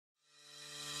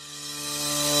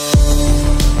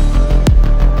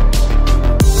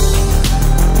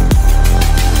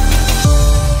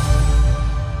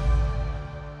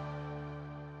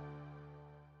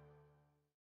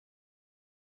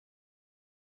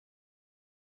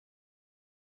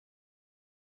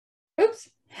Oops.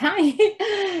 Hi.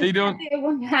 How you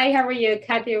doing? Hi, how are you?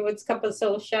 Katya with Cup of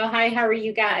Soul Show. Hi, how are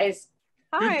you guys?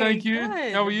 Good, Hi, thank you.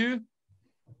 How are good. you?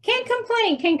 Can't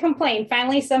complain, can't complain.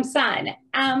 Finally, some sun.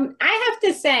 I have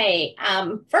to say,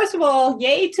 first of all,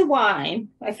 yay to wine.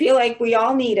 I feel like we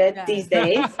all need it these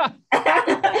Yes, days.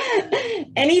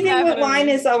 Anything with wine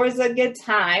definitely. is always a good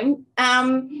time.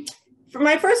 For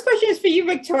my first question is for you,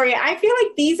 Victoria. I feel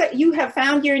like you have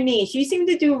found your niche. You seem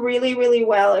to do really, really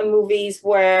well in movies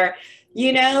where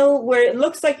it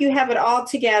looks like you have it all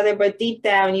together, but deep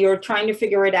down you're trying to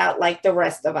figure it out like the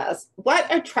rest of us. What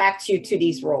attracts you to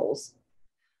these roles?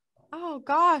 Oh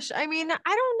gosh, I mean, I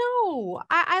don't know.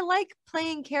 I like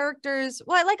playing characters.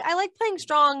 Well, I like playing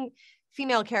strong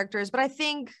female characters, but I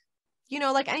think,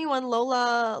 like anyone,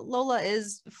 Lola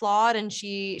is flawed and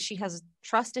she has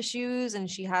trust issues and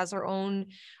she has her own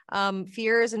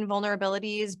fears and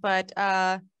vulnerabilities. But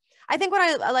I think what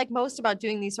I like most about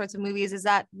doing these sorts of movies is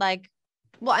that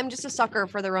well, I'm just a sucker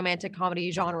for the romantic comedy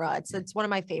genre. It's one of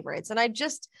my favorites. And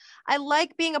I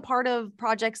like being a part of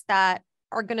projects that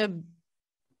are gonna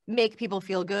make people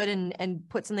feel good and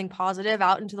put something positive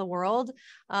out into the world.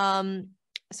 Um,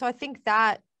 so I think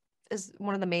that is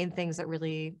one of the main things that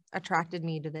really attracted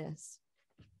me to this.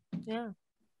 Yeah.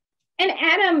 And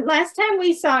Adam, last time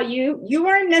we saw you, you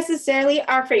weren't necessarily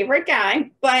our favorite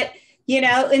guy, but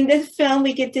in this film,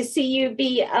 we get to see you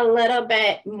be a little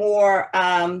bit more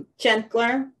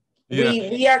gentler.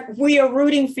 Yeah. We are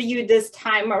rooting for you this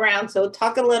time around. So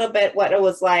talk a little bit what it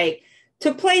was like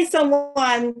to play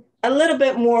someone a little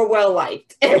bit more well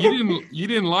liked. You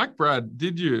didn't like Brad,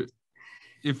 did you?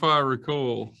 If I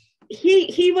recall.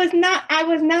 He was not. I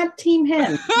was not team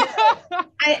him. I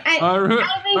I I re-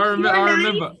 I I, think rem- you're I nice.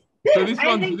 remember. So this I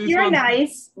one's think this you're one's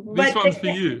nice, this but one's for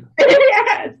you.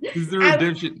 yes, Is the I,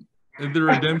 redemption. The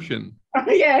redemption.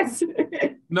 yes.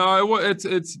 No,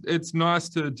 it's nice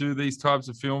to do these types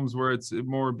of films where it's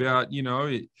more about,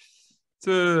 it's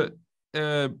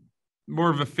more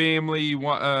of a family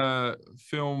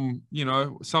film,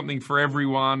 something for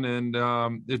everyone,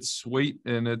 and it's sweet,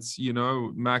 and it's,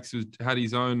 Max has had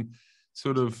his own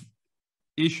sort of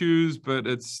issues, but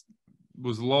it's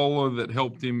was Lola that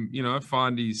helped him,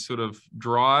 find his sort of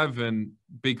drive and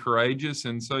be courageous,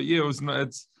 and so yeah, it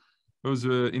was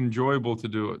enjoyable to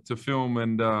do it, to film,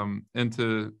 and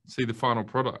to see the final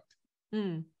product.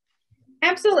 Mm.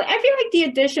 Absolutely. I feel like the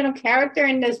additional character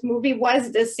in this movie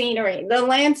was the scenery. The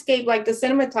landscape, like the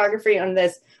cinematography on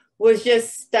this was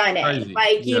just stunning. Crazy.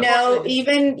 Like, Yeah.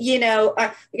 even,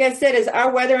 like I said, is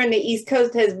our weather in the East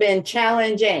Coast has been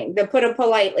challenging, to put it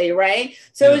politely, right?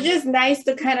 So it was Yeah. just nice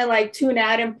to kind of like tune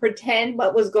out and pretend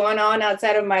what was going on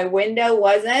outside of my window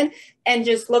wasn't, and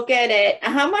just look at it.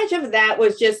 How much of that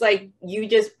was just like,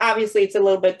 obviously it's a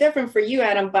little bit different for you,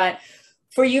 Adam, but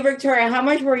for you, Victoria, how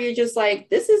much were you just like,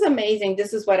 this is amazing.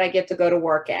 This is what I get to go to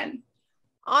work in?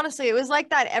 Honestly, it was like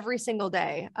that every single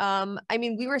day. I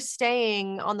mean, we were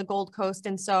staying on the Gold Coast,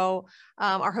 and so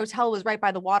our hotel was right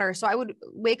by the water. So I would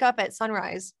wake up at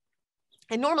sunrise.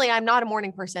 And normally I'm not a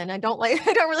morning person. I don't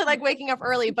really like waking up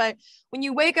early, but when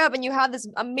you wake up and you have this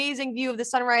amazing view of the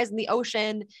sunrise and the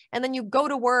ocean, and then you go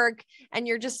to work and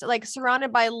you're just like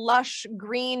surrounded by lush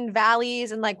green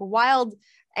valleys and like wild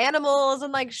animals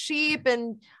and like sheep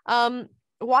and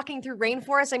walking through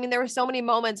rainforest. I mean, there were so many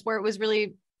moments where it was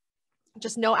really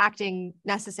just no acting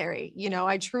necessary.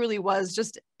 I truly was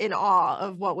just in awe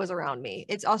of what was around me.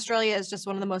 Australia is just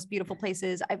one of the most beautiful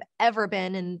places I've ever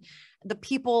been. And the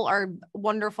people are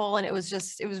wonderful. And it was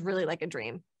really like a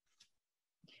dream.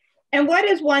 And what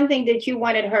is one thing that you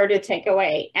wanted her to take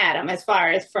away, Adam, as far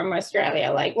as from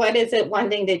Australia? Like, what is it? One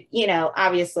thing that,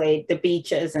 obviously the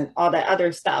beaches and all that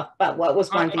other stuff, but what was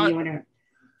one thing I, you wanted?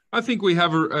 I think we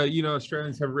have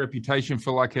Australians have a reputation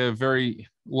for like a very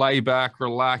laid back,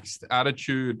 relaxed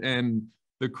attitude, and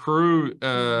the crew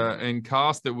and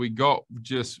cast that we got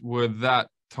just were that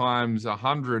times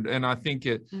 100. And I think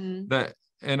that,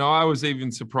 and I was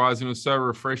even surprised, and it was so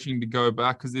refreshing to go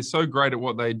back because they're so great at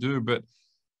what they do, but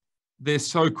they're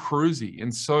so cruisy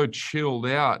and so chilled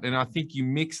out. And I think you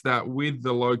mix that with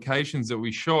the locations that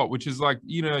we shot, which is like,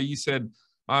 you said,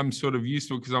 I'm sort of used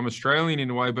to it because I'm Australian in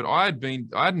a way, but I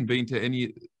hadn't been to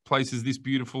any places this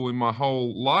beautiful in my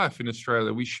whole life in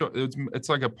Australia. We shot, it's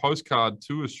like a postcard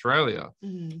to Australia.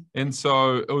 Mm-hmm. And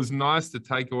so it was nice to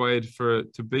take away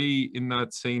to be in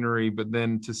that scenery, but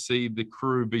then to see the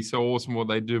crew be so awesome what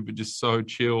they do, but just so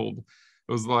chilled.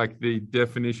 It was like the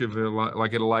definition of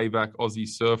like a layback Aussie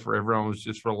surfer. Everyone was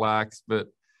just relaxed, but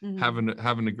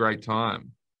having a great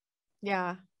time.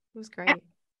 Yeah, it was great.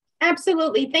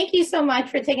 Absolutely. Thank you so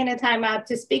much for taking the time out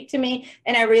to speak to me.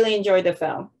 And I really enjoyed the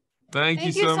film. Thank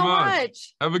you Thank you so so much.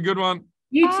 much. Have a good one.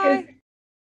 You Bye. too.